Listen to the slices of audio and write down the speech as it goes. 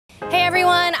Hey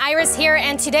everyone, Iris here,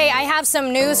 and today I have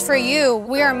some news for you.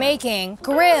 We are making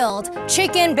grilled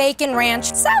chicken bacon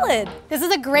ranch salad. This is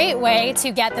a great way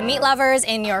to get the meat lovers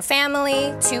in your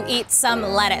family to eat some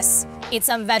lettuce, eat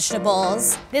some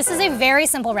vegetables. This is a very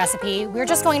simple recipe. We're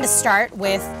just going to start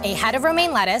with a head of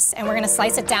romaine lettuce and we're gonna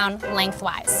slice it down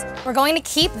lengthwise. We're going to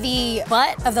keep the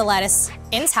butt of the lettuce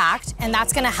intact, and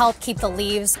that's gonna help keep the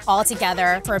leaves all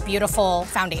together for a beautiful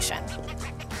foundation.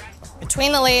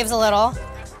 Between the leaves a little,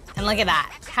 and look at that.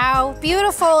 How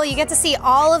beautiful. You get to see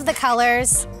all of the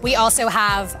colors. We also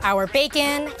have our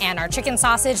bacon and our chicken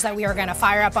sausage that we are gonna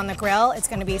fire up on the grill. It's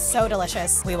gonna be so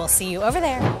delicious. We will see you over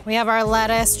there. We have our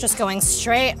lettuce just going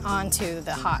straight onto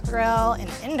the hot grill in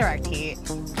indirect heat.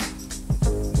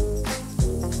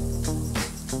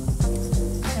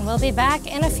 And we'll be back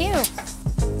in a few.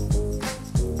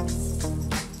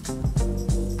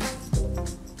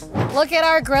 Look at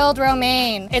our grilled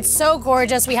romaine. It's so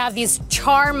gorgeous. We have these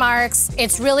char marks.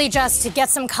 It's really just to get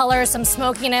some color, some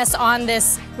smokiness on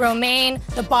this romaine.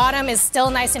 The bottom is still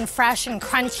nice and fresh and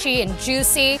crunchy and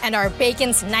juicy, and our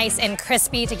bacon's nice and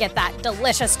crispy to get that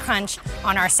delicious crunch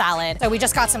on our salad. So we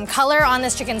just got some color on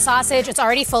this chicken sausage. It's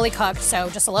already fully cooked, so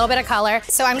just a little bit of color.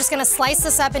 So I'm just gonna slice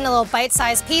this up into little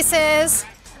bite-sized pieces.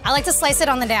 I like to slice it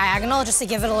on the diagonal just to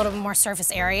give it a little bit more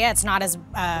surface area. It's not as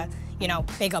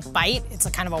big a bite. It's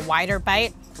a kind of a wider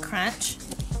bite. Crunch.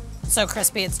 So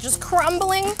crispy, it's just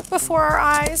crumbling before our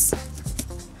eyes.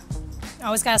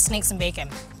 Always gotta sneak some bacon.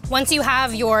 Once you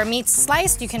have your meat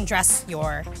sliced, you can dress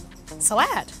your salad.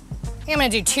 I think I'm gonna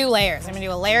do 2 layers. I'm gonna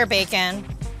do a layer of bacon,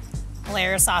 a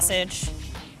layer of sausage.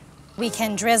 We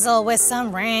can drizzle with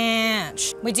some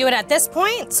ranch. We do it at this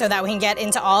point so that we can get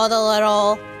into all the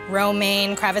little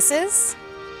romaine crevices.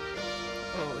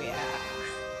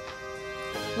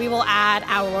 We will add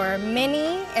our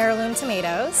mini heirloom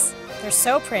tomatoes. They're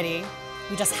so pretty.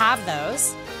 We just have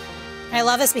those. And I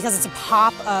love this because it's a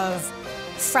pop of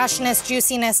freshness,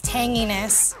 juiciness,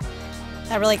 tanginess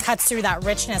that really cuts through that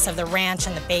richness of the ranch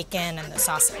and the bacon and the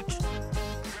sausage.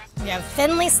 We have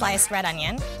thinly sliced red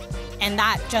onion, and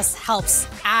that just helps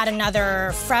add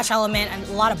another fresh element and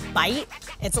a lot of bite.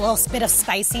 It's a little bit of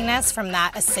spiciness from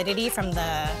that acidity from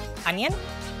the onion.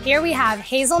 Here we have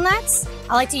hazelnuts.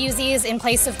 I like to use these in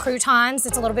place of croutons.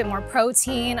 It's a little bit more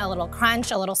protein, a little crunch,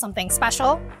 a little something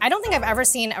special. I don't think I've ever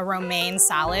seen a romaine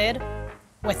salad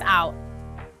without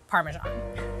Parmesan.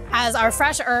 As our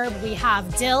fresh herb, we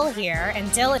have dill here,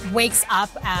 and dill wakes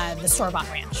up the store-bought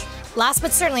ranch. Last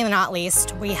but certainly not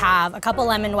least, we have a couple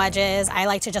lemon wedges. I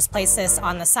like to just place this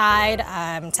on the side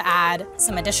to add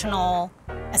some additional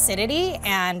acidity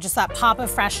and just that pop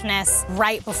of freshness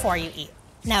right before you eat.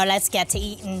 Now let's get to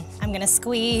eating. I'm gonna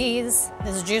squeeze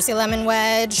this juicy lemon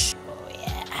wedge. Oh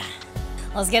yeah.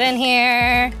 Let's get in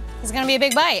here. It's gonna be a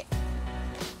big bite.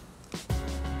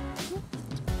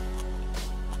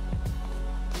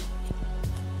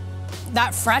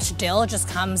 That fresh dill just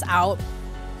comes out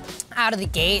of the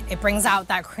gate. It brings out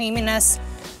that creaminess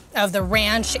of the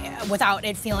ranch without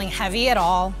it feeling heavy at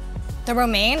all. The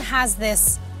romaine has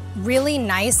this really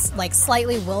nice, like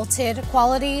slightly wilted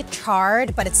quality,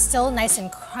 charred, but it's still nice and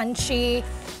crunchy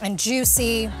and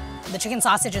juicy. The chicken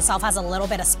sausage itself has a little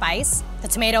bit of spice. The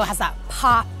tomato has that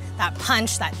pop, that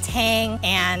punch, that tang,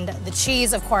 and the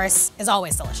cheese, of course, is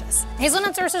always delicious.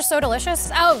 Hazelnuts are so delicious.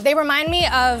 Oh, they remind me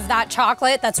of that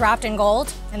chocolate that's wrapped in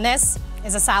gold. And this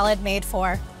is a salad made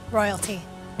for royalty.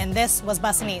 And this was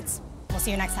Bussin Eats. We'll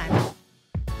see you next time.